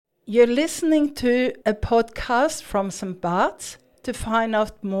You're listening to a podcast from St. Bart's. To find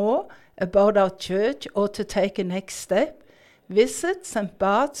out more about our church or to take a next step, visit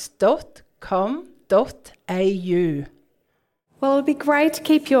stbarts.com.au. Well, it would be great to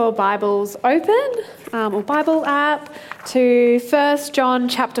keep your Bibles open or Bible app to 1 John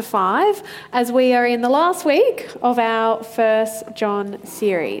chapter 5 as we are in the last week of our 1 John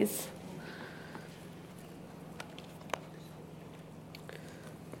series.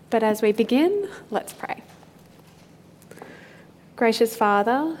 But as we begin, let's pray. Gracious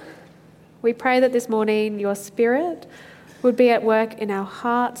Father, we pray that this morning your Spirit would be at work in our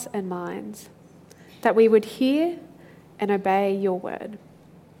hearts and minds, that we would hear and obey your word.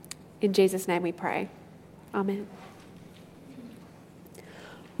 In Jesus' name we pray. Amen.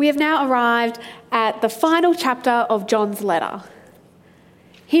 We have now arrived at the final chapter of John's letter.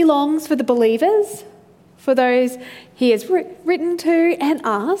 He longs for the believers, for those he has written to and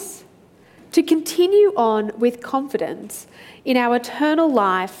us, to continue on with confidence in our eternal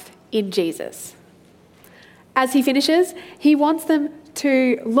life in Jesus. As he finishes, he wants them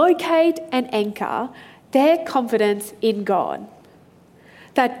to locate and anchor their confidence in God.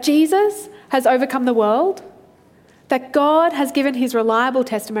 That Jesus has overcome the world, that God has given his reliable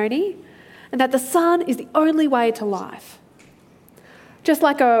testimony, and that the Son is the only way to life. Just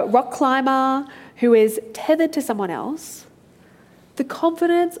like a rock climber who is tethered to someone else, the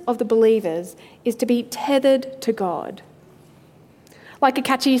confidence of the believers is to be tethered to God. Like a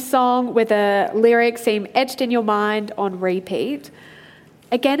catchy song where the lyrics seem etched in your mind on repeat,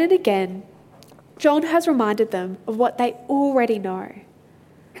 again and again, John has reminded them of what they already know,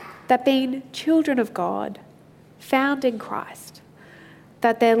 that being children of God, found in Christ,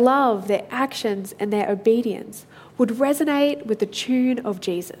 that their love, their actions and their obedience would resonate with the tune of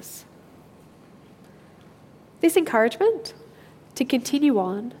Jesus. This encouragement to continue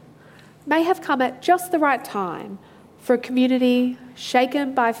on may have come at just the right time for a community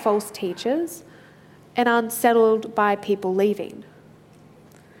shaken by false teachers and unsettled by people leaving.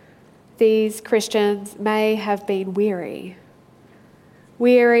 These Christians may have been weary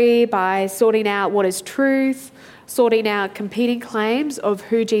by sorting out what is truth, sorting out competing claims of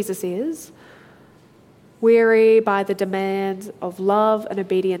who Jesus is, weary by the demands of love and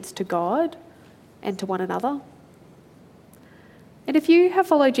obedience to God and to one another. And if you have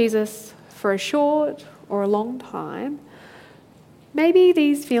followed Jesus for a short or a long time, maybe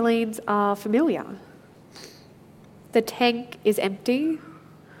these feelings are familiar. The tank is empty,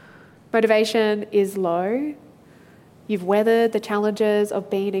 motivation is low, you've weathered the challenges of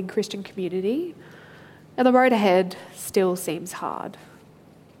being in Christian community, and the road ahead still seems hard.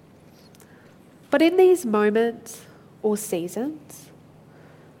 But in these moments or seasons,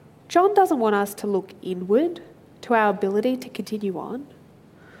 John doesn't want us to look inward to our ability to continue on,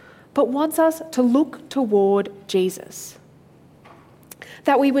 but wants us to look toward Jesus.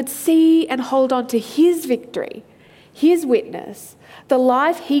 That we would see and hold on to his victory, his witness, the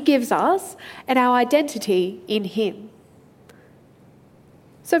life he gives us, and our identity in him.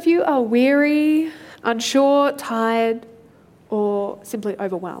 So if you are weary, unsure, tired, or simply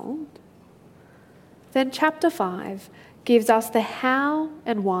overwhelmed, then chapter 5 gives us the how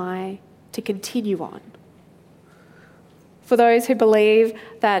and why to continue on. For those who believe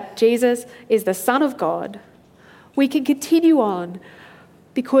that Jesus is the Son of God, we can continue on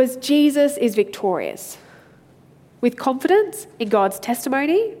because Jesus is victorious, with confidence in God's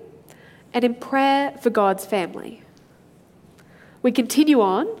testimony and in prayer for God's family. We continue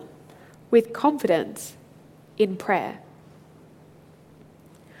on with confidence in prayer.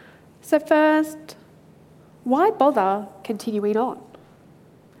 So first, why bother continuing on?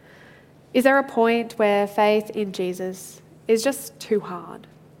 Is there a point where faith in Jesus is just too hard?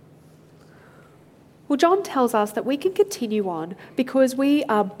 Well, John tells us that we can continue on because we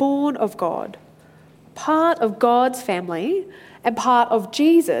are born of God, part of God's family, and part of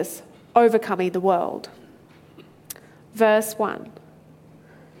Jesus overcoming the world. Verse 1.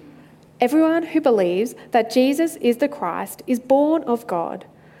 Everyone who believes that Jesus is the Christ is born of God,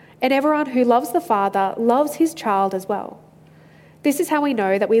 and everyone who loves the Father loves his child as well. This is how we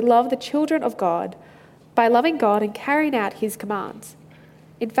know that we love the children of God, by loving God and carrying out his commands.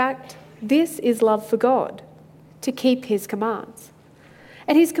 In fact, this is love for God, to keep his commands.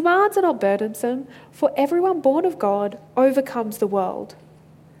 And his commands are not burdensome, for everyone born of God overcomes the world.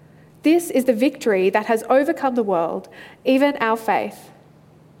 This is the victory that has overcome the world, even our faith.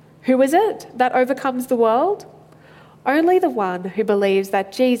 Who is it that overcomes the world? Only the one who believes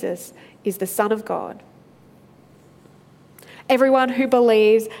that Jesus is the Son of God. Everyone who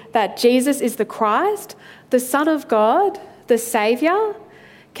believes that Jesus is the Christ, the Son of God, the Saviour,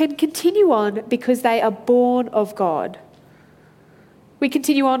 can continue on because they are born of God. We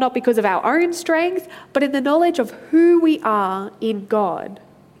continue on not because of our own strength, but in the knowledge of who we are in God.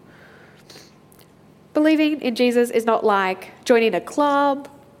 Believing in Jesus is not like joining a club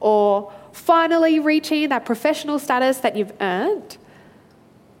or finally reaching that professional status that you've earned.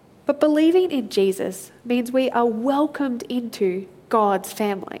 But believing in Jesus means we are welcomed into God's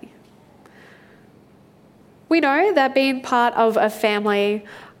family. We know that being part of a family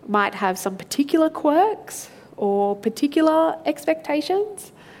might have some particular quirks or particular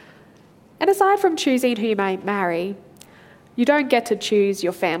expectations. And aside from choosing who you may marry, you don't get to choose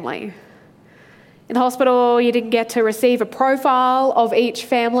your family. In hospital, you didn't get to receive a profile of each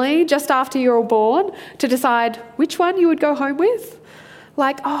family just after you were born to decide which one you would go home with.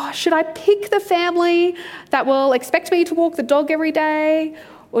 Like, should I pick the family that will expect me to walk the dog every day?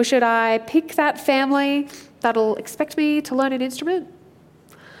 Or should I pick that family that'll expect me to learn an instrument?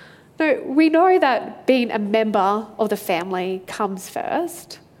 No, we know that being a member of the family comes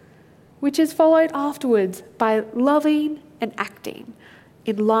first, which is followed afterwards by loving and acting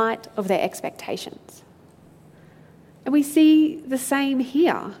in light of their expectations. And we see the same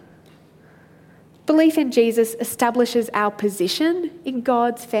here. Belief in Jesus establishes our position in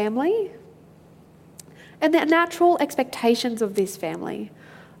God's family, and the natural expectations of this family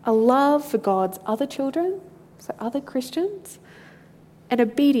are love for God's other children, so other Christians, and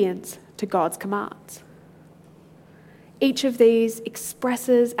obedience to God's commands. Each of these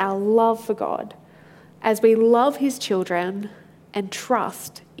expresses our love for God as we love his children and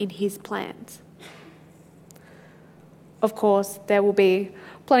trust in his plans. Of course, there will be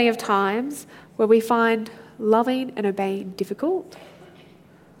plenty of times where we find loving and obeying difficult,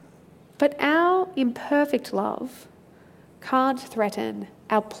 but our imperfect love can't threaten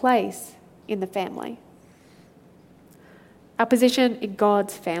our place in the family. Our position in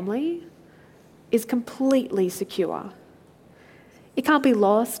God's family is completely secure. It can't be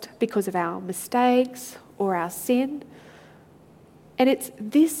lost because of our mistakes or our sin. And it's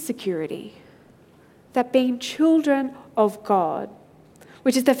this security that being children of God,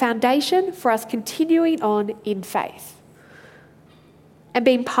 which is the foundation for us continuing on in faith. And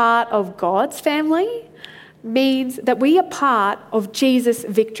being part of God's family means that we are part of Jesus'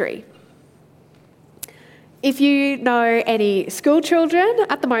 victory. If you know any school children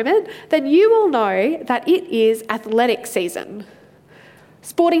at the moment, then you will know that it is athletic season.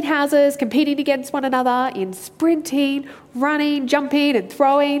 Sporting houses competing against one another in sprinting, running, jumping and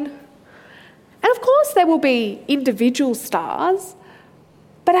throwing. And of course there will be individual stars,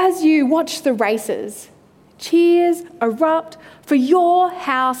 but as you watch the races, cheers erupt for your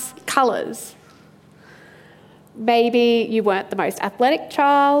house colours. Maybe you weren't the most athletic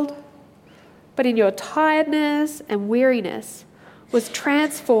child, but in your tiredness and weariness was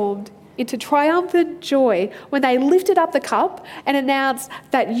transformed into triumphant joy when they lifted up the cup and announced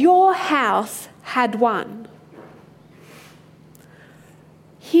that your house had won.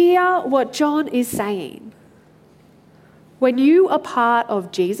 Hear what John is saying. When you are part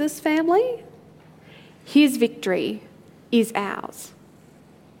of Jesus' family, his victory is ours.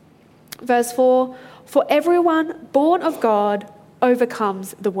 Verse 4, for everyone born of God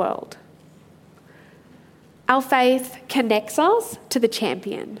overcomes the world. Our faith connects us to the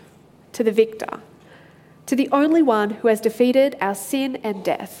champion, to the victor, to the only one who has defeated our sin and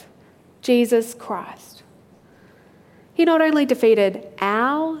death, Jesus Christ. He not only defeated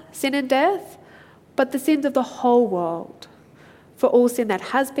our sin and death, but the sins of the whole world, for all sin that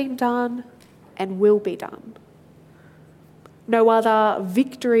has been done and will be done. No other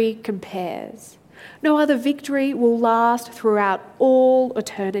victory compares. No other victory will last throughout all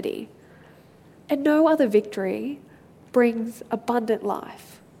eternity. And no other victory brings abundant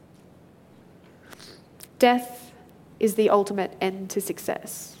life. Death is the ultimate end to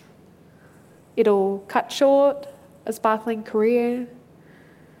success. It'll cut short a sparkling career,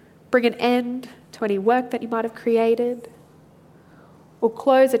 bring an end to any work that you might have created, or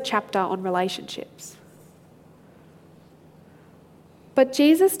close a chapter on relationships. But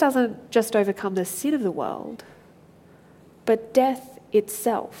Jesus doesn't just overcome the sin of the world, but death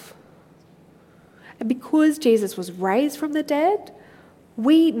itself. And because Jesus was raised from the dead,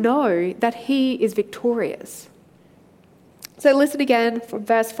 we know that he is victorious. So listen again from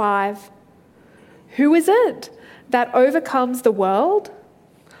verse 5. Who is it that overcomes the world?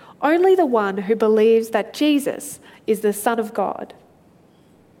 Only the one who believes that Jesus is the Son of God.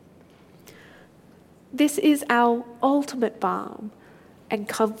 This is our ultimate balm and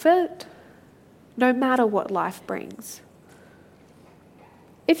comfort, no matter what life brings.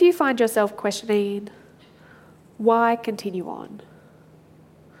 If you find yourself questioning, why continue on?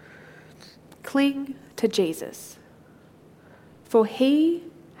 cling to Jesus, for he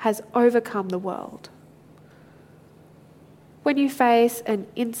has overcome the world. When you face an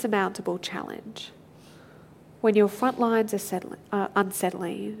insurmountable challenge, when your front lines are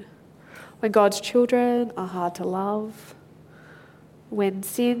unsettling, when God's children are hard to love, when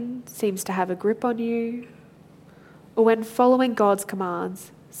sin seems to have a grip on you, or when following God's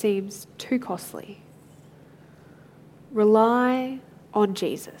commands seems too costly, rely on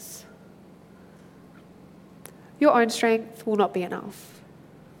Jesus. Your own strength will not be enough,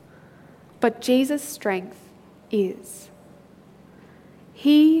 but Jesus' strength is.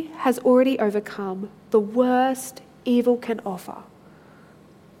 He has already overcome the worst evil can offer.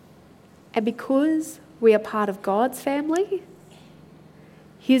 And because we are part of God's family,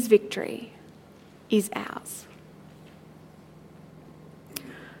 his victory is ours.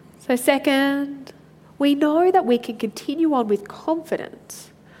 So second, we know that we can continue on with confidence,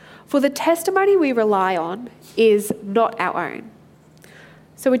 for the testimony we rely on is not our own.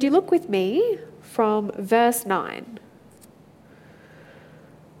 So would you look with me from verse 9?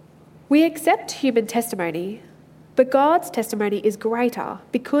 We accept human testimony, but God's testimony is greater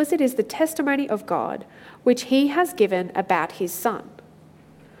because it is the testimony of God which he has given about his Son.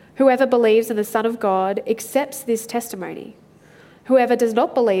 Whoever believes in the Son of God accepts this testimony. Whoever does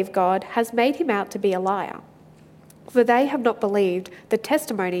not believe God has made him out to be a liar, for they have not believed the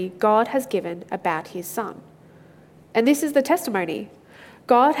testimony God has given about his Son. And this is the testimony: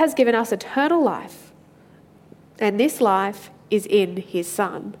 God has given us eternal life, and this life is in his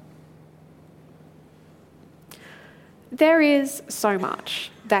Son. There is so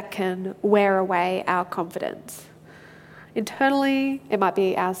much that can wear away our confidence. Internally, it might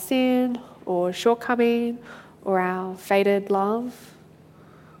be our sin or shortcoming or our faded love.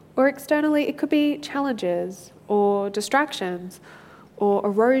 Or externally, it could be challenges or distractions or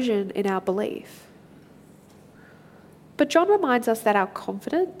erosion in our belief. But John reminds us that our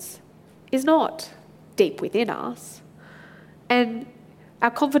confidence is not deep within us, and our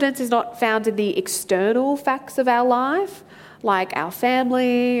confidence is not found in the external facts of our life, like our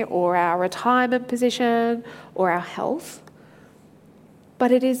family or our retirement position or our health,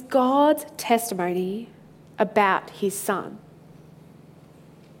 but it is God's testimony about his Son.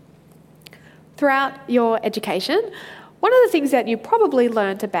 Throughout your education, one of the things that you probably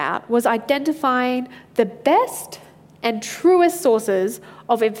learnt about was identifying the best and truest sources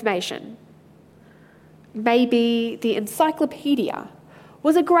of information. Maybe the encyclopedia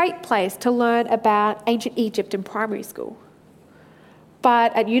was a great place to learn about ancient Egypt in primary school.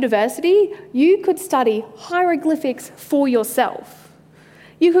 But at university, you could study hieroglyphics for yourself.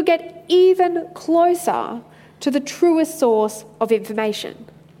 You could get even closer to the truest source of information.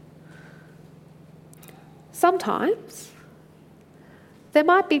 Sometimes there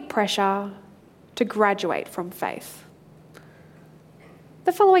might be pressure to graduate from faith.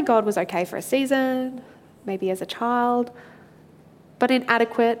 The following God was okay for a season, maybe as a child, but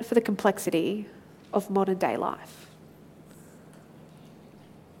inadequate for the complexity of modern day life.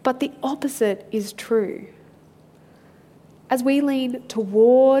 But the opposite is true. As we lean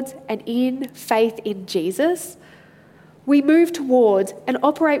towards and in faith in Jesus, we move towards and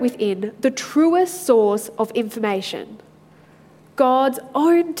operate within the truest source of information, God's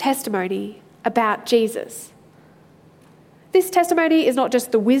own testimony about Jesus. This testimony is not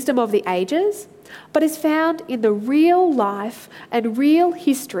just the wisdom of the ages, but is found in the real life and real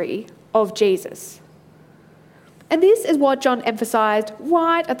history of Jesus. And this is what John emphasised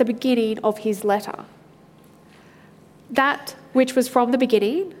right at the beginning of his letter. That which was from the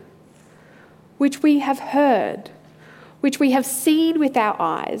beginning, which we have heard, which we have seen with our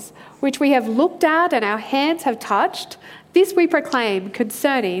eyes, which we have looked at and our hands have touched, this we proclaim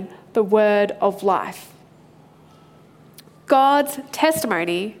concerning the word of life. God's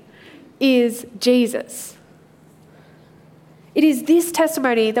testimony is Jesus. It is this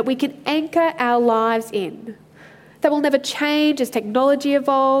testimony that we can anchor our lives in, that will never change as technology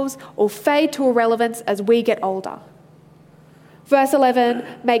evolves or fade to irrelevance as we get older. Verse 11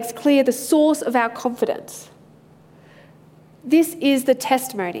 makes clear the source of our confidence. This is the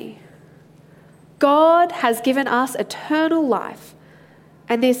testimony. God has given us eternal life,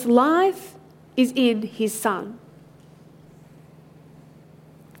 and this life is in his Son.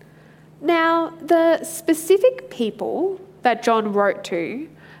 Now, the specific people that John wrote to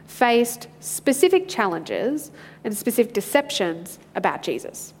faced specific challenges and specific deceptions about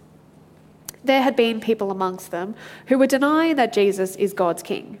Jesus. There had been people amongst them who were denying that Jesus is God's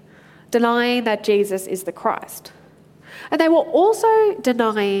King, denying that Jesus is the Christ. And they were also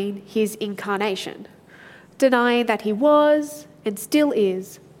denying his incarnation, denying that he was and still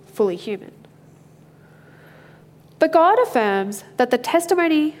is fully human. But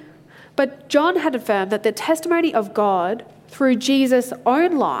John had affirmed that the testimony of God through Jesus'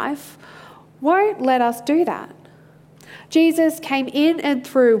 own life won't let us do that. Jesus came in and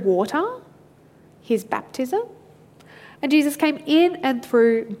through water, his baptism, and Jesus came in and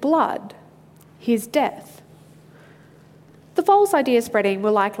through blood, his death. The false idea spreading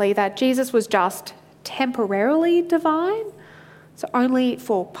were likely that Jesus was just temporarily divine, so only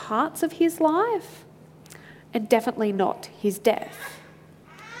for parts of his life, and definitely not his death.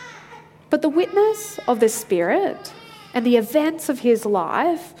 But the witness of the Spirit and the events of his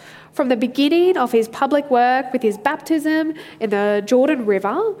life, from the beginning of his public work with his baptism in the Jordan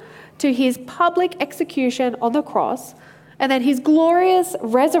River to his public execution on the cross, and then his glorious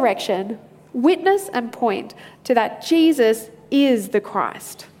resurrection, witness and point to that Jesus is the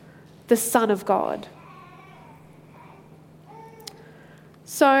Christ, the Son of God.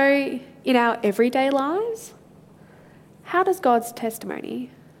 So, in our everyday lives, how does God's testimony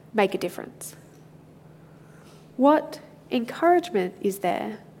make a difference? What encouragement is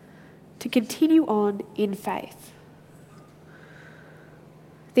there to continue on in faith?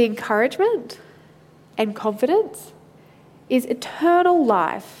 The encouragement and confidence is eternal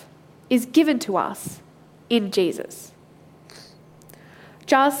life is given to us in Jesus.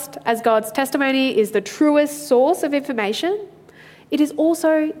 Just as God's testimony is the truest source of information, it is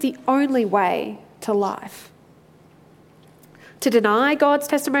also the only way to life. To deny God's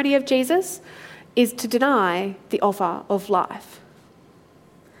testimony of Jesus is to deny the offer of life.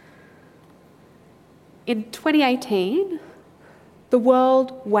 In 2018, the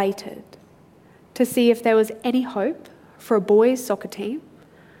world waited to see if there was any hope for a boys' soccer team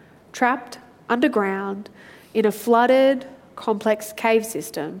trapped underground in a flooded, complex cave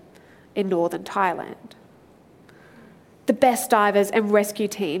system in northern Thailand. The best divers and rescue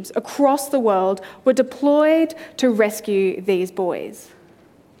teams across the world were deployed to rescue these boys.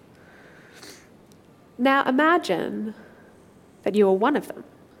 Now imagine that you are one of them.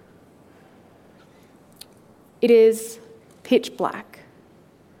 It is pitch black,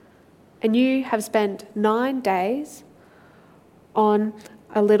 and you have spent 9 days on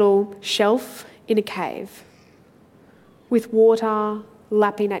a little shelf in a cave with water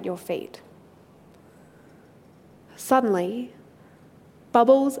lapping at your feet. Suddenly,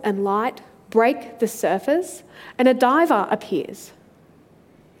 bubbles and light break the surface and a diver appears.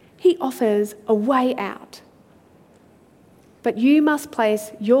 He offers a way out, but you must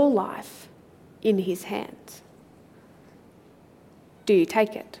place your life in his hands. Do you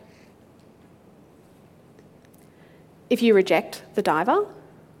take it? If you reject the diver,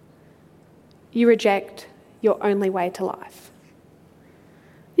 you reject your only way to life.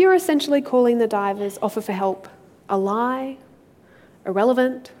 You're essentially calling the diver's offer for help a lie,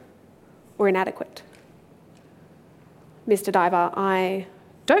 irrelevant, or inadequate. Mr. Diver, I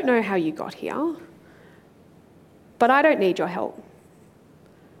don't know how you got here, but I don't need your help,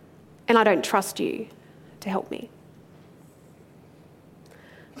 and I don't trust you to help me.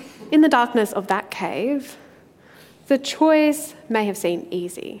 In the darkness of that cave, the choice may have seemed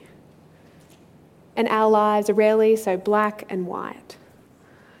easy, and our lives are rarely so black and white.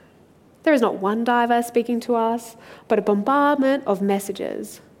 There is not one diver speaking to us, but a bombardment of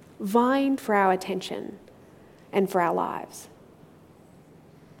messages vying for our attention and for our lives.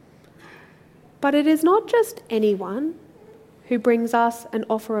 But it is not just anyone who brings us an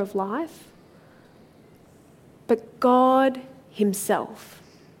offer of life, but God himself.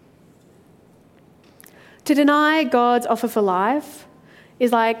 To deny God's offer for life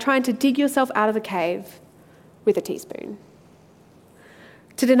is like trying to dig yourself out of the cave with a teaspoon.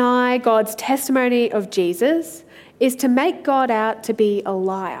 To deny God's testimony of Jesus is to make God out to be a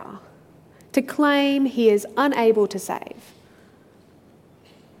liar, to claim he is unable to save.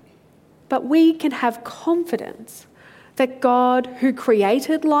 But we can have confidence that God, who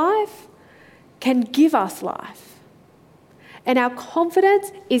created life, can give us life. And our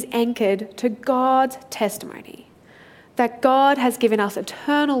confidence is anchored to God's testimony, that God has given us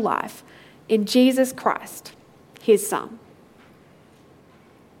eternal life in Jesus Christ, his Son.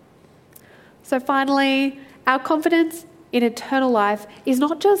 So finally, our confidence in eternal life is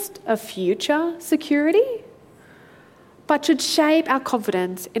not just a future security, but should shape our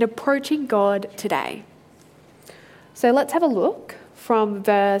confidence in approaching God today. So let's have a look from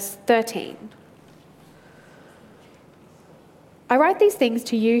verse 13. I write these things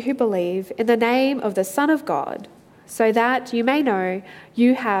to you who believe in the name of the Son of God, so that you may know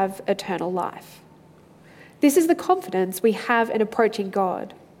you have eternal life. This is the confidence we have in approaching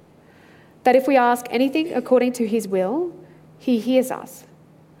God, that if we ask anything according to his will, he hears us.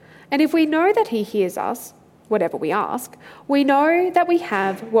 And if we know that he hears us, whatever we ask, we know that we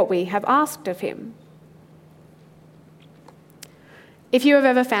have what we have asked of him. If you have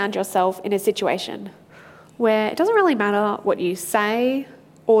ever found yourself in a situation where it doesn't really matter what you say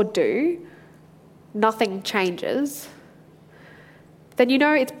or do, nothing changes, then you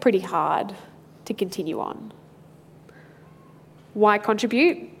know it's pretty hard to continue on. Why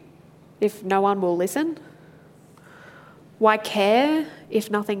contribute if no one will listen? Why care if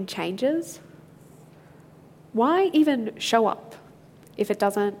nothing changes? Why even show up if it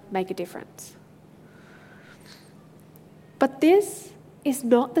doesn't make a difference? But this is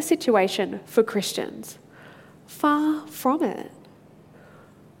not the situation for Christians. Far from it.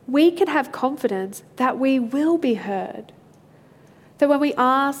 We can have confidence that we will be heard. That when we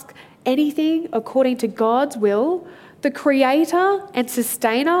ask anything according to God's will, the creator and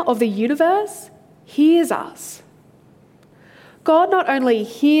sustainer of the universe hears us. God not only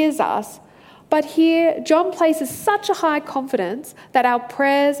hears us, but here John places such a high confidence that our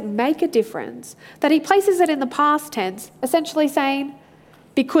prayers make a difference, that he places it in the past tense, essentially saying,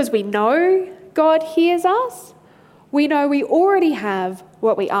 because we know God hears us, we know we already have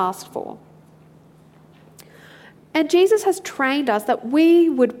what we asked for. And Jesus has trained us that we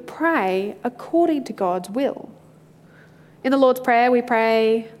would pray according to God's will. In the Lord's Prayer, we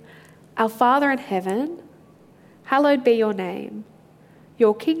pray, Our Father in heaven, hallowed be your name.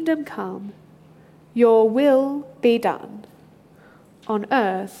 Your kingdom come. Your will be done on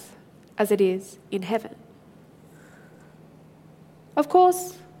earth as it is in heaven. Of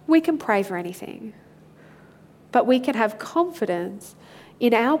course, we can pray for anything, but we can have confidence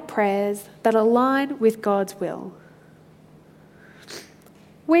in our prayers that align with God's will.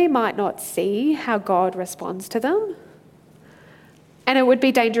 We might not see how God responds to them, and it would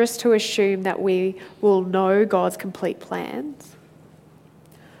be dangerous to assume that we will know God's complete plans.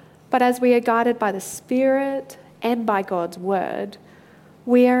 But as we are guided by the Spirit and by God's word,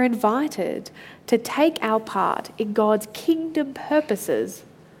 we are invited to take our part in God's kingdom purposes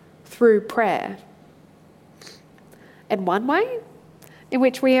through prayer. And one way in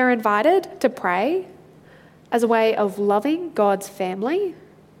which we are invited to pray as a way of loving God's family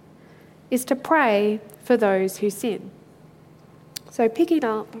is to pray for those who sin. So picking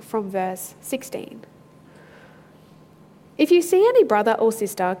up from verse 16. If you see any brother or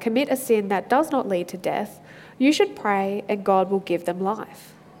sister commit a sin that does not lead to death, you should pray and God will give them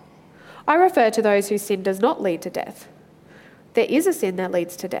life. I refer to those whose sin does not lead to death. There is a sin that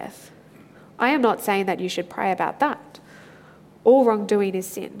leads to death. I am not saying that you should pray about that. All wrongdoing is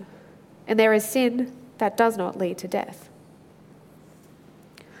sin, and there is sin that does not lead to death.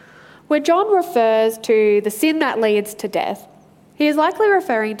 When John refers to the sin that leads to death, he is likely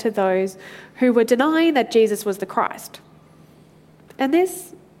referring to those who were denying that Jesus was the Christ. And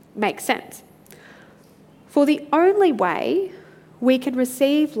this makes sense. For the only way we can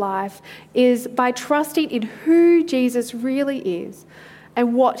receive life is by trusting in who Jesus really is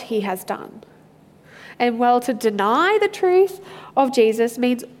and what he has done. And well, to deny the truth of Jesus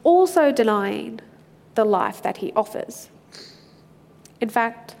means also denying the life that he offers. In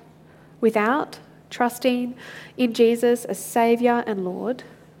fact, without trusting in Jesus as Saviour and Lord,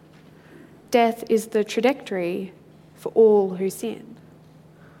 death is the trajectory for all who sin.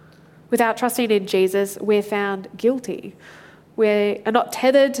 Without trusting in Jesus, we're found guilty. We are not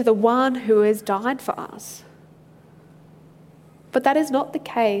tethered to the one who has died for us. But that is not the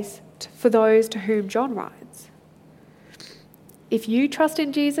case for those to whom John writes. If you trust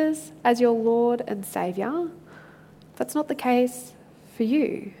in Jesus as your Lord and Saviour, that's not the case for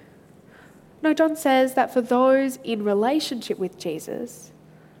you. No, John says that for those in relationship with Jesus,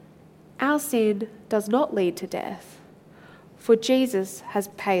 our sin does not lead to death, for Jesus has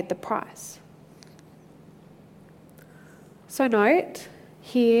paid the price. So note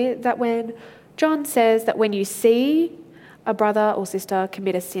here that when John says that when you see a brother or sister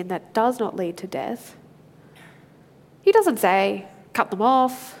commit a sin that does not lead to death, he doesn't say cut them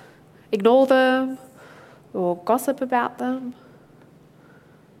off, ignore them, or gossip about them,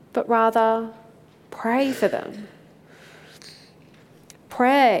 but rather pray for them.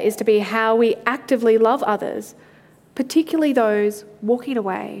 Prayer is to be how we actively love others, particularly those walking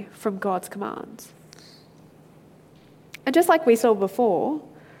away from God's commands. And just like we saw before,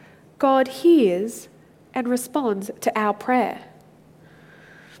 God hears and responds to our prayer.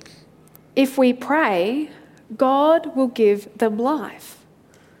 If we pray, God will give them life.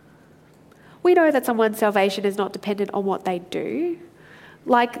 We know that someone's salvation is not dependent on what they do,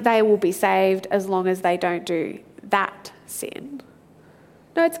 like they will be saved as long as they don't do that sin.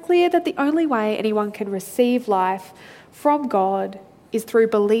 No, it's clear that the only way anyone can receive life from God is through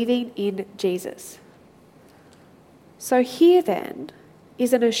believing in Jesus. So here then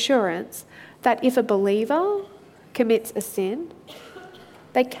is an assurance that if a believer commits a sin,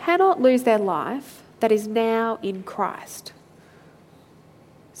 they cannot lose their life that is now in Christ.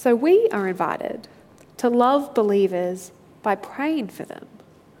 So we are invited to love believers by praying for them,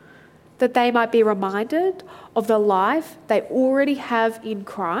 that they might be reminded of the life they already have in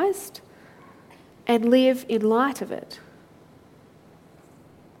Christ and live in light of it.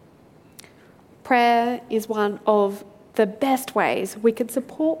 Prayer is one of the best ways we can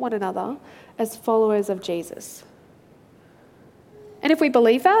support one another as followers of Jesus. And if we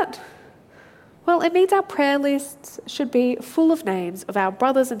believe that, well, it means our prayer lists should be full of names of our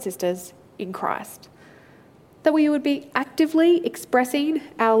brothers and sisters in Christ. That we would be actively expressing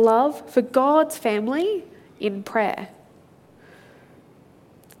our love for God's family in prayer.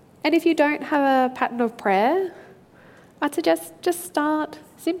 And if you don't have a pattern of prayer, I'd suggest just start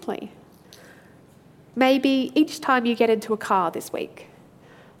simply. Maybe each time you get into a car this week,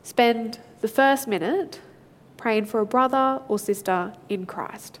 spend the first minute praying for a brother or sister in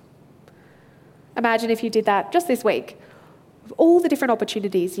Christ. Imagine if you did that just this week, of all the different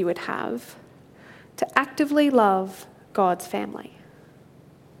opportunities you would have to actively love God's family.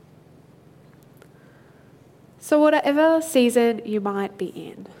 So whatever season you might be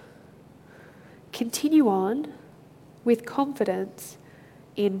in, continue on with confidence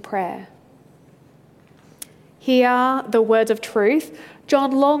in prayer. Here are the words of truth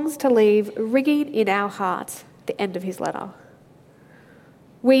John longs to leave ringing in our hearts at the end of his letter.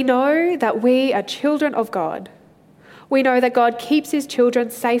 We know that we are children of God. We know that God keeps his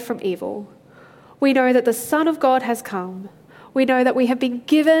children safe from evil. We know that the Son of God has come. We know that we have been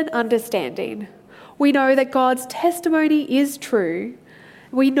given understanding. We know that God's testimony is true.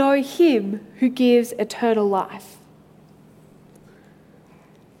 We know him who gives eternal life.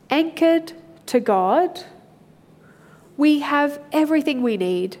 Anchored to God, we have everything we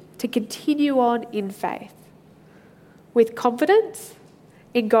need to continue on in faith, with confidence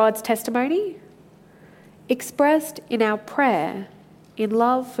in God's testimony, expressed in our prayer in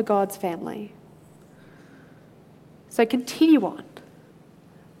love for God's family. So continue on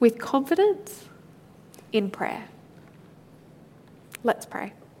with confidence in prayer. Let's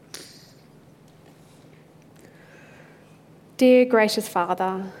pray. Dear gracious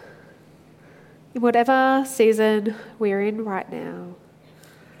Father, in whatever season we're in right now,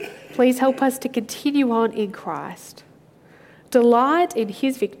 please help us to continue on in Christ, delight in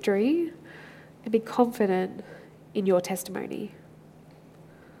his victory, and be confident in your testimony.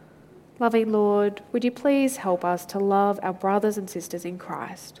 Loving Lord, would you please help us to love our brothers and sisters in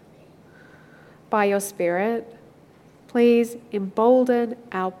Christ? By your Spirit, please embolden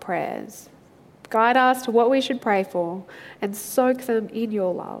our prayers. Guide us to what we should pray for and soak them in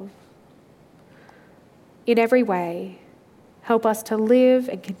your love. In every way, help us to live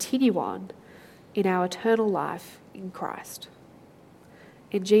and continue on in our eternal life in Christ.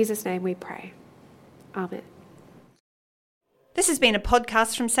 In Jesus' name we pray. Amen. This has been a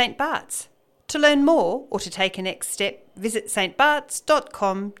podcast from St. Bart's. To learn more or to take a next step, visit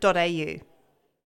stbarts.com.au.